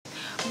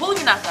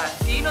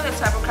Bulginaka, do you know that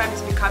cybercrime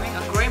is becoming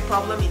a growing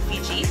problem in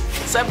Fiji?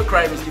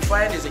 Cybercrime is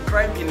defined as a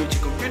crime in which a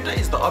computer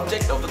is the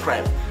object of the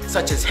crime,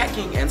 such as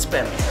hacking and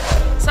spamming.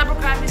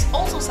 Cybercrime is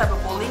also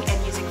cyberbullying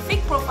and using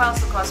fake profiles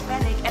to cause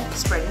panic and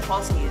spreading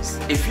false news.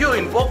 If you're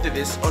involved in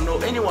this or know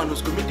anyone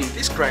who's committing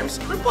these crimes,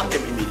 report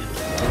them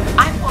immediately.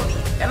 I'm Polly.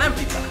 And I'm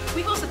Peter.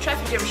 We host the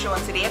Traffic Jam Show on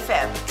City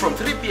FM. From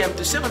 3 p.m.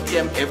 to 7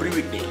 p.m. every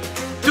weekday.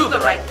 Do the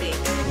right thing.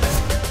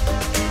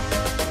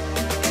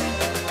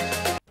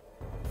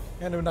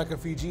 And Unaka,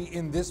 Fiji,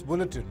 in this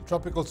bulletin,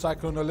 tropical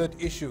cyclone alert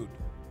issued.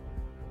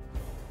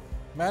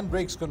 Man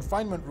breaks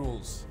confinement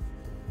rules.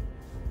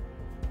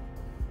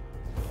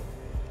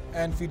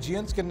 And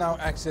Fijians can now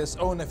access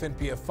own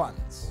FNPF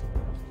funds.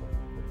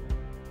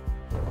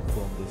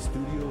 From the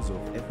studios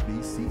of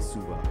FBC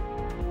Suva,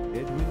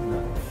 Edwin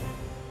Nunn.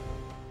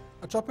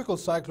 A tropical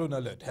cyclone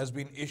alert has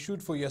been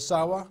issued for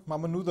Yasawa,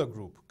 Mamanutha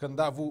Group,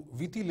 Kandavu,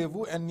 Viti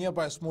Levu and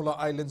nearby smaller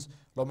islands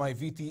Lomai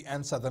Viti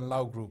and Southern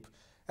Lau Group.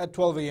 At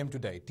 12 a.m.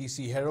 today,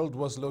 TC Herald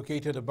was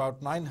located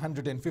about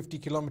 950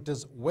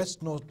 kilometers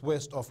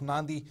west-northwest of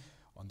Nadi.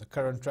 On the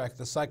current track,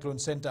 the cyclone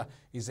center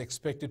is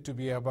expected to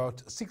be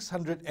about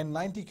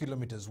 690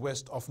 kilometers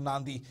west of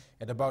Nadi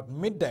at about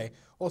midday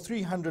or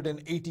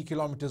 380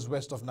 kilometers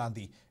west of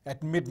Nadi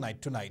at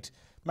midnight tonight.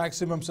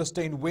 Maximum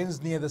sustained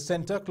winds near the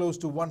center close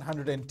to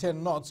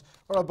 110 knots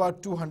or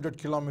about 200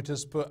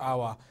 kilometers per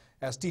hour.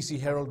 As TC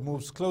Herald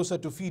moves closer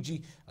to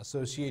Fiji,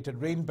 associated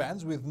rain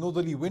bands with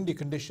northerly windy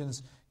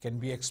conditions can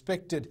be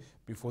expected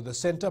before the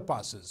center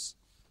passes.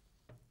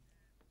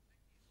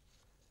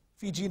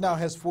 Fiji now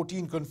has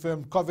 14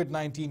 confirmed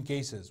COVID-19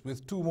 cases,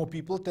 with 2 more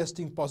people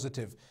testing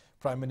positive.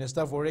 Prime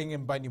Minister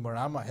Voreqe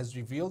Bainimarama has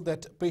revealed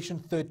that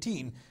patient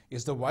 13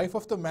 is the wife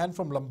of the man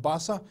from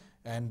Lambasa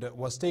and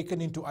was taken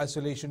into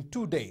isolation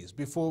 2 days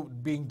before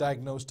being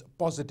diagnosed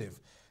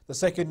positive. The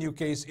second new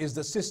case is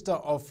the sister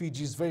of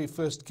Fiji's very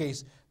first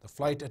case, the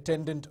flight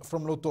attendant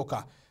from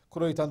Lautoka.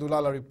 Kuroi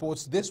Tandulala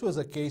reports this was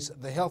a case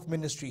the Health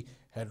Ministry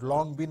had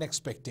long been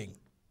expecting.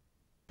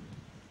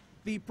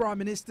 The Prime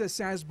Minister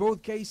says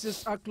both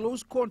cases are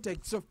close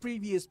contacts of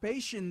previous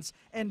patients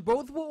and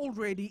both were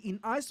already in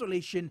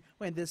isolation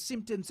when the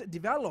symptoms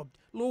developed,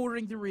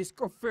 lowering the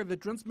risk of further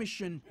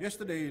transmission.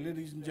 Yesterday,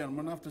 ladies and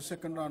gentlemen, after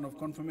second round of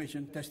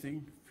confirmation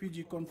testing,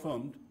 Fiji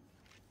confirmed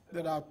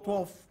that our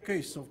 12th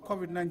case of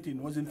COVID-19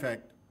 was in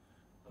fact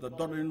the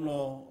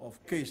daughter-in-law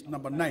of case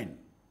number 9,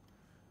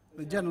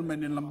 the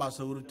gentleman in Lambasa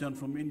who returned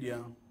from India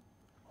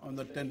on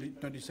the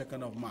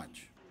 22nd of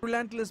March.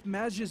 Relentless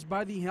measures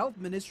by the Health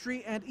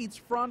Ministry and its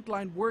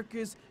frontline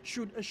workers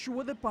should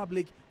assure the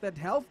public that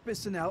health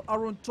personnel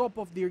are on top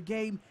of their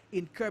game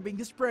in curbing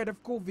the spread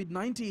of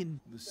COVID-19.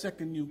 The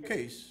second new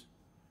case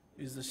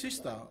is the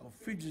sister of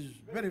Fiji's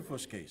very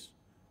first case,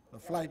 the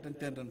flight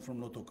attendant from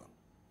Lautoka.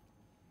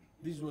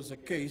 This was a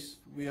case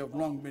we have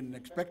long been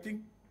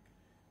expecting.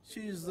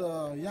 She is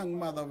the young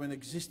mother of an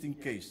existing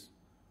case,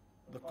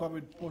 the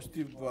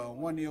COVID-positive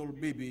 1-year-old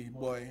baby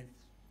boy,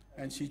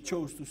 and she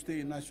chose to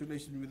stay in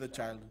isolation with the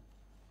child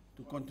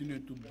to continue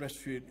to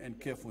breastfeed and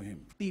care for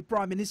him. The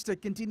Prime Minister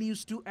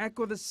continues to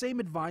echo the same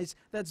advice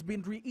that's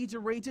been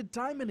reiterated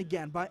time and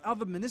again by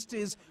other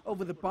ministers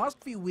over the past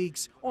few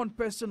weeks on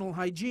personal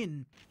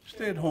hygiene.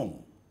 Stay at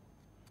home,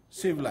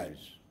 save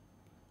lives.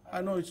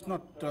 I know it's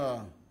not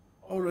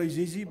always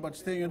easy, but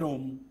staying at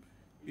home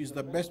is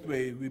the best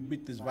way we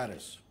beat this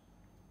virus.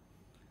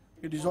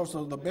 It is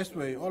also the best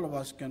way all of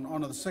us can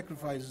honor the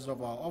sacrifices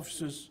of our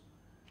officers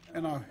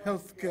and our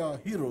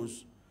healthcare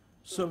heroes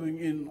serving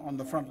in on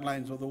the front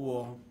lines of the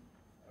war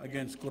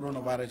against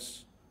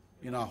coronavirus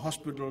in our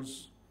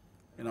hospitals,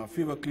 in our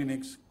fever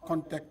clinics,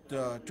 contact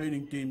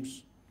training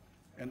teams,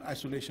 and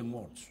isolation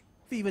wards.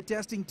 Fever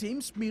testing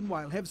teams,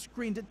 meanwhile, have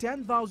screened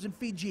 10,000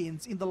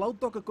 Fijians in the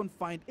Lautoka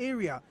confined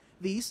area.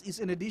 This is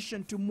in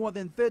addition to more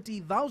than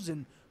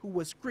 30,000 who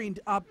were screened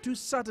up to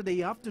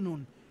Saturday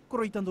afternoon.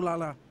 Kuroi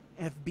Tandulala,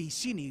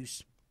 FBC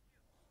News.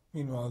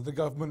 Meanwhile, the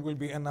government will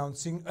be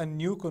announcing a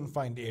new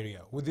confined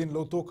area within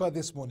Lautoka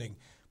this morning.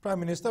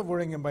 Prime Minister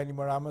Voreqe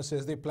Bainimarama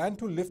says they plan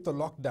to lift the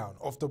lockdown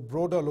of the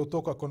broader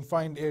Lautoka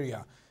confined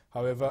area.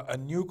 However, a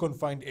new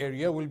confined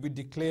area will be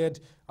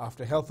declared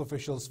after health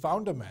officials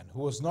found a man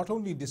who was not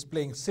only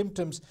displaying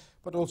symptoms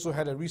but also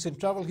had a recent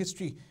travel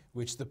history,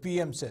 which the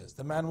PM says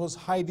the man was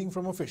hiding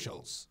from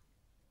officials.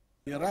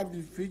 He arrived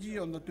in Fiji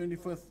on the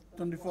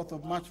 24th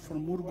of March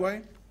from Uruguay,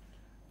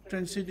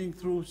 transiting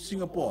through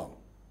Singapore.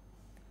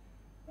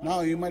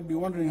 Now you might be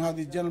wondering how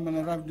this gentleman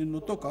arrived in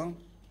Lautoka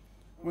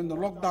when the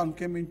lockdown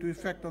came into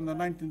effect on the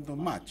 19th of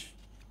March.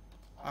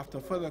 After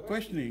further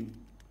questioning,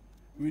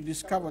 we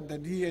discovered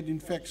that he had in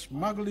fact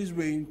smuggled his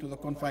way into the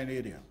confined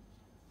area.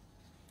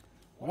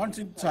 Once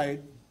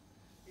inside,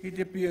 it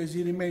appears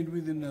he remained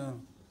within a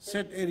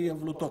set area of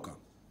Lautoka.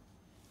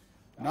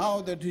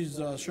 Now that he's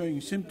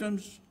showing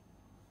symptoms,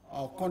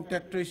 our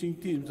contact tracing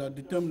teams are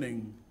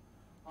determining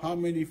how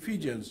many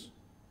Fijians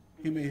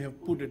he may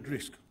have put at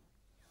risk.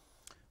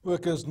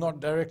 Workers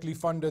not directly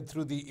funded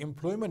through the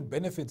Employment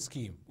Benefit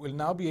Scheme will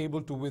now be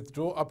able to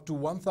withdraw up to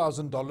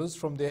 $1,000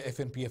 from their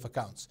FNPF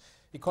accounts.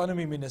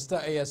 Economy Minister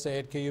Aya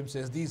Syed Kayum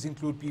says these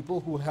include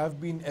people who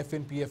have been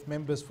FNPF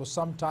members for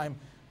some time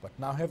but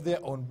now have their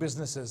own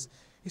businesses.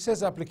 He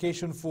says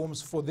application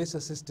forms for this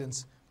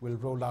assistance will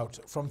roll out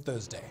from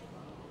Thursday.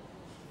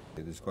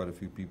 There's quite a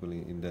few people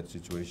in that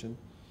situation,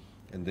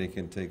 and they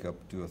can take up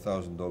to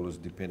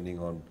 $1,000 depending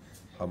on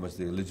how much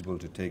they're eligible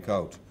to take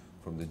out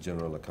from the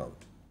general account.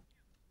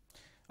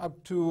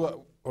 Up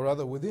to, or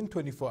rather within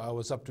 24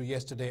 hours up to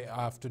yesterday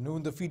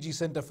afternoon, the Fiji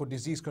Center for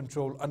Disease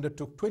Control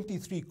undertook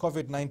 23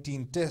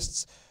 COVID-19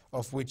 tests,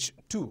 of which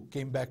 2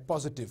 came back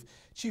positive.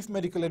 Chief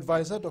Medical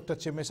Advisor Dr.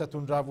 Chemesa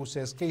Tundravu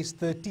says case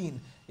 13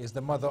 is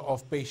the mother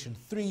of patient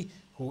 3,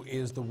 who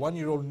is the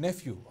 1-year-old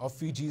nephew of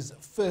Fiji's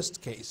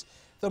first case.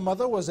 The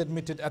mother was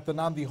admitted at the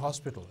Nandi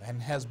Hospital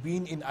and has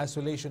been in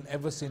isolation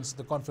ever since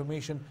the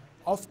confirmation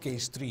of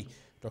case 3.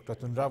 Dr.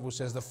 Tundravu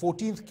says the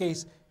 14th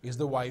case is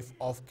the wife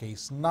of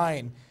case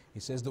 9. He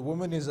says the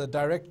woman is a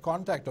direct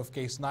contact of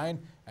case 9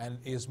 and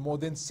is more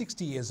than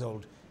 60 years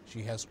old.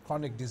 She has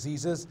chronic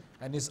diseases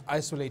and is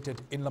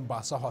isolated in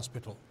Lambasa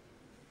Hospital.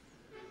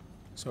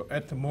 So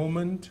at the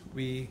moment,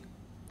 we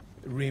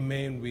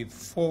remain with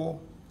 4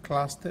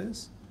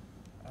 clusters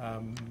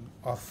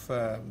of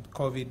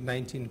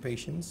COVID-19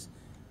 patients,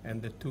 and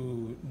the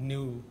 2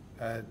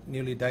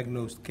 newly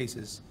diagnosed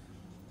cases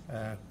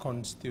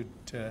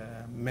constitute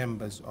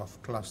members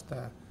of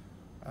cluster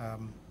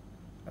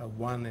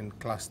 1 and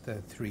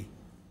cluster 3.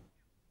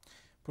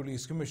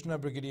 Police Commissioner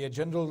Brigadier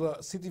General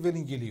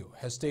Sitiveni Gilio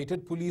has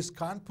stated police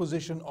can't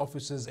position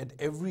officers at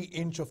every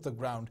inch of the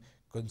ground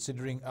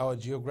considering our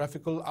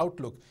geographical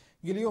outlook.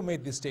 Gilio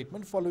made this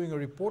statement following a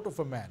report of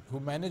a man who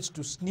managed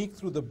to sneak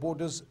through the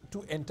borders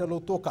to enter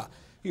Lautoka.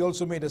 He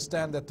also made a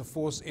stand that the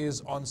force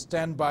is on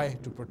standby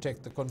to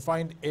protect the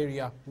confined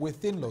area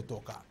within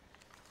Lautoka.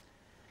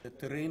 The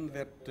terrain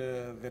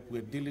that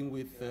we're dealing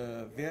with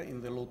there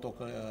in the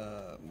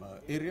Lautoka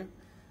area,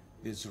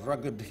 there's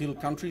rugged hill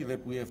country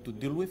that we have to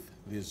deal with.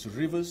 There's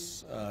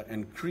rivers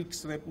and creeks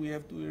that we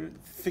have to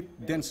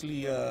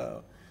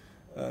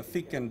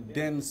thick and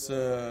dense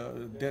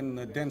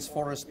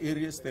forest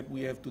areas that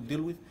we have to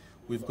deal with.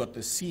 We've got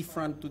the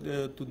seafront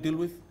to deal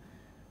with,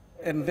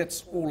 and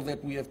that's all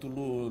that we have to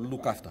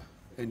look after.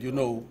 And you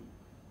know,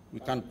 we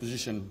can't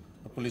position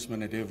a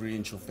policeman at every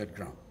inch of that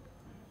ground.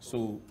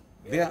 So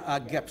there are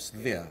gaps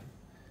there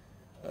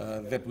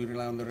that we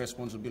rely on the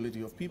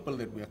responsibility of people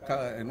that we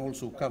are and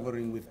also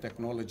covering with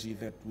technology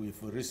that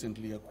we've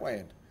recently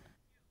acquired.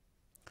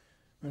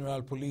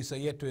 Meanwhile, police are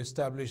yet to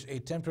establish a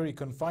temporary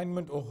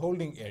confinement or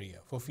holding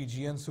area for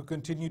Fijians who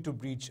continue to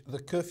breach the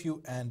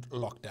curfew and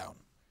lockdown.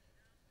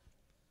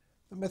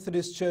 The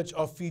Methodist Church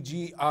of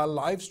Fiji are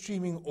live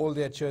streaming all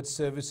their church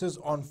services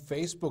on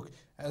Facebook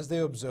as they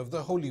observe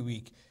the Holy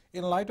Week.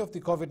 In light of the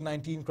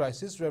COVID-19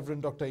 crisis,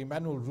 Reverend Dr.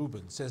 Emmanuel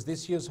Rubin says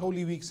this year's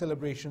Holy Week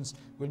celebrations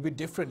will be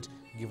different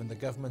given the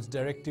government's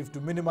directive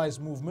to minimize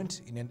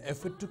movement in an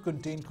effort to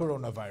contain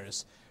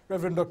coronavirus.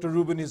 Reverend Dr.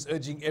 Rubin is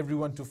urging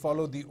everyone to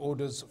follow the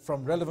orders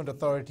from relevant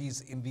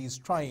authorities in these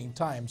trying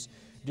times.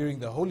 During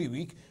the Holy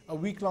Week, a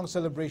week-long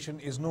celebration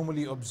is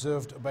normally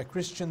observed by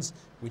Christians,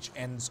 which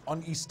ends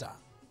on Easter.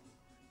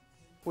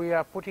 We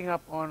are putting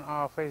up on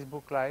our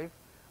Facebook Live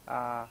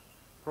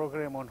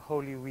program on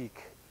Holy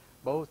Week,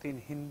 both in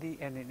Hindi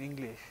and in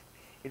English.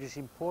 It is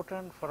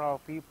important for our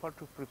people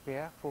to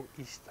prepare for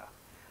Easter.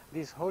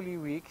 This Holy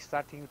Week,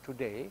 starting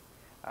today,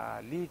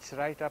 leads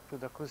right up to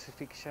the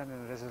crucifixion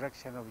and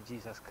resurrection of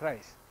Jesus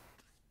Christ.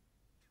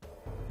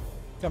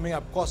 Coming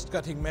up,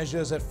 cost-cutting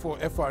measures for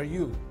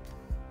FRU.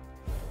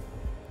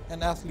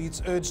 And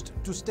athletes urged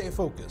to stay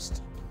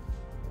focused.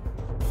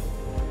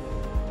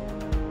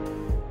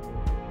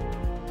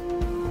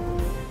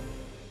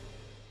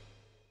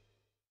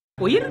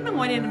 Oira na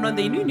ngone no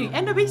de nunu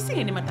enda be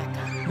singa ni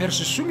mataka.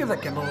 Mersi sunga da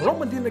kena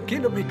loma dina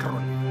kena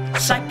mikron.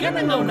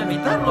 Sakena ngau na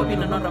mitar lo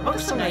bina nona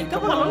baksa ngai ka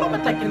wala lo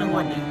mataki na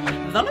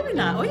ngone. Dala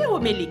bina oya o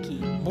meliki.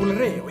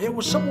 Bulre oya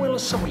o Samuel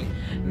Samuel.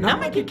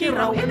 Nama kiki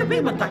rau enda be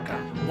mataka.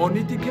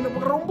 Boniti kena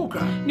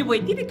makarombuka. Ni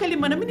boi tini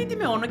kalima na miniti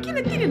me ono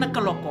kina tini na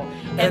kaloko.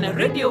 Ena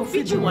Radio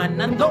Fiji One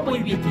na ndobo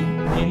ibiti.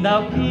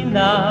 Indaw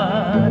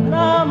kina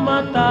na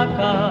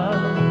mataka.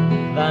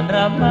 Dan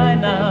ramai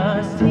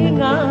na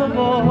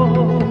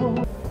singabo.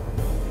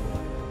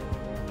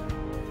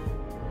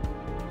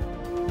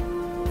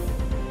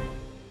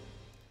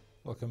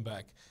 Welcome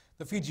back.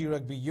 The Fiji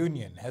Rugby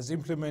Union has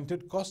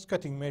implemented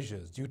cost-cutting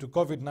measures due to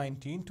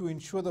COVID-19 to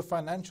ensure the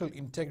financial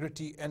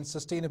integrity and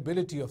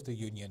sustainability of the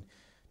union.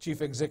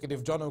 Chief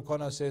Executive John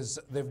O'Connor says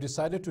they've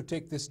decided to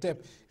take this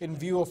step in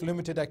view of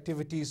limited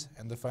activities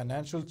and the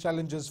financial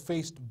challenges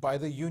faced by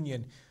the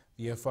union.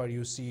 The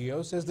FRU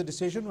CEO says the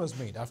decision was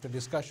made after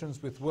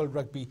discussions with World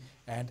Rugby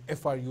and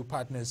FRU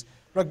partners.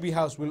 Rugby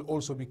House will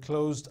also be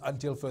closed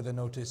until further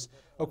notice.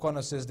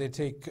 O'Connor says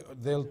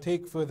they'll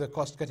take further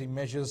cost-cutting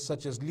measures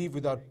such as leave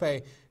without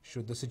pay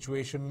should the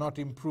situation not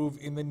improve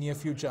in the near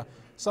future.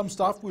 Some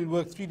staff will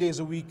work 3 days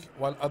a week,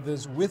 while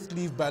others with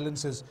leave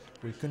balances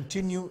will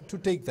continue to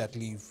take that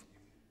leave.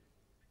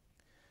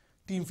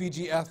 Team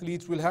Fiji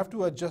athletes will have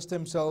to adjust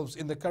themselves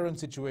in the current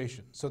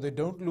situation so they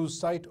don't lose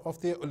sight of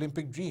their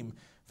Olympic dream.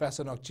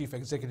 Fasanok Chief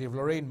Executive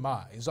Lorraine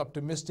Ma is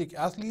optimistic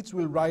athletes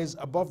will rise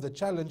above the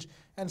challenge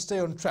and stay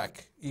on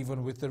track,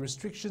 even with the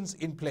restrictions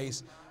in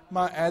place.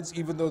 Ma adds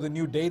even though the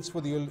new dates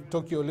for the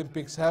Tokyo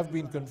Olympics have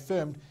been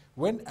confirmed,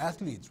 when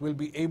athletes will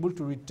be able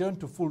to return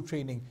to full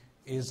training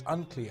is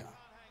unclear.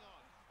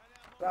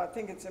 I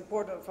think it's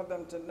important for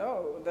them to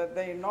know that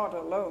they're not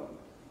alone.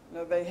 You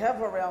know, they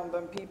have around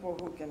them people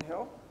who can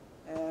help,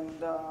 and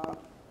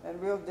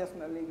we'll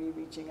definitely be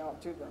reaching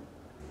out to them.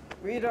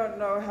 We don't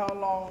know how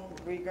long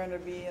we're going to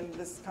be in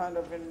this kind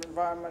of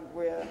environment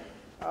where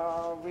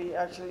we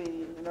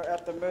actually,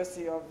 at the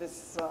mercy of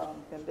this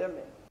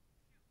pandemic.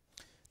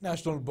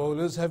 National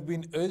bowlers have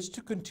been urged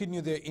to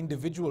continue their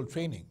individual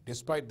training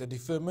despite the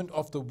deferment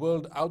of the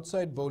World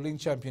Outside Bowling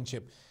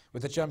Championship.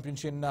 With the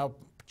championship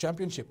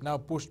now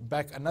pushed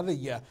back another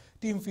year,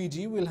 Team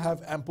Fiji will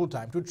have ample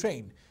time to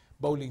train.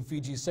 Bowling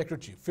Fiji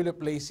Secretary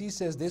Philip Lacey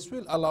says this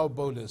will allow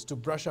bowlers to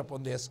brush up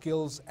on their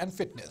skills and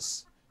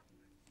fitness.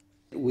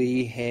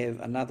 We have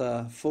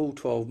another full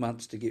 12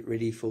 months to get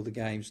ready for the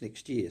Games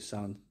next year,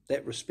 so in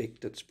that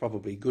respect it's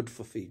probably good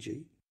for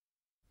Fiji.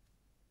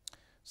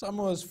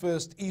 Samoa's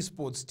first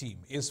esports team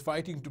is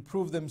fighting to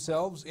prove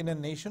themselves in a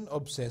nation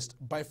obsessed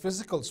by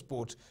physical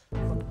sport.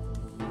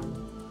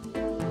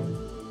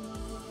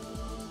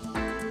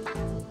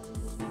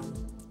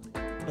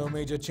 No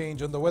major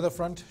change on the weather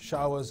front,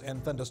 showers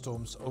and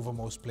thunderstorms over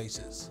most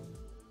places.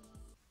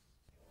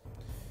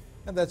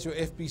 And that's your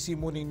FBC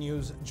Morning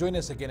News. Join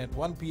us again at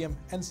 1 p.m.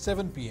 and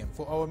 7 p.m.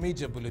 for our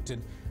major bulletin.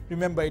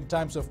 Remember, in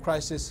times of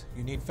crisis,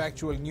 you need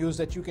factual news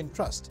that you can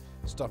trust.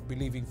 Stop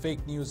believing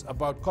fake news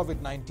about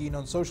COVID-19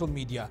 on social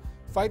media.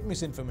 Fight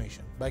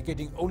misinformation by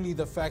getting only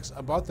the facts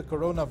about the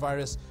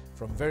coronavirus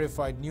from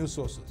verified news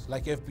sources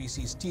like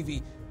FBC's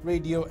TV,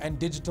 radio and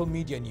digital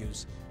media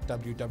news.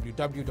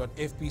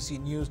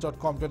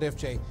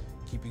 www.fbcnews.com.fj,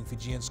 keeping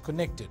Fijians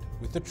connected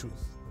with the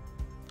truth.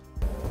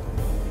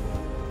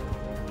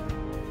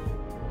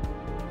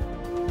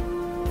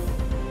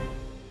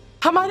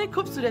 हमारे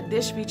खूबसूरत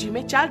देश Fiji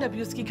में child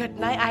abuse की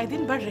घटनाएं आए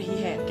दिन बढ़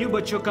रही हैं। क्यों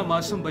बच्चों का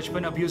मासूम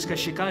बचपन अब्यूज का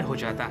शिकार हो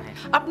जाता है?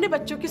 अपने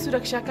बच्चों की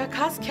सुरक्षा का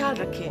खास ख्याल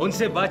रखें।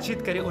 उनसे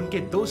बातचीत करें, उनके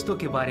दोस्तों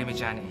के बारे में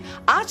जानें।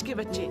 आज के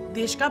बच्चे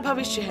देश का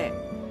भविष्य है।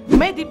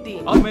 मैं दीप्ति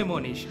और मैं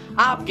मोनिश,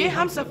 आपके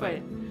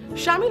हमसफर।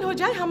 शामिल हो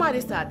जाए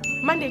हमारे साथ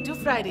मंडे टू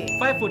फ्राइडे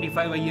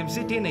 5:45 AM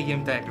से 10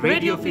 AM तक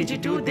रेडियो फिजी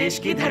 2 देश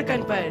की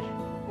धड़कन पर।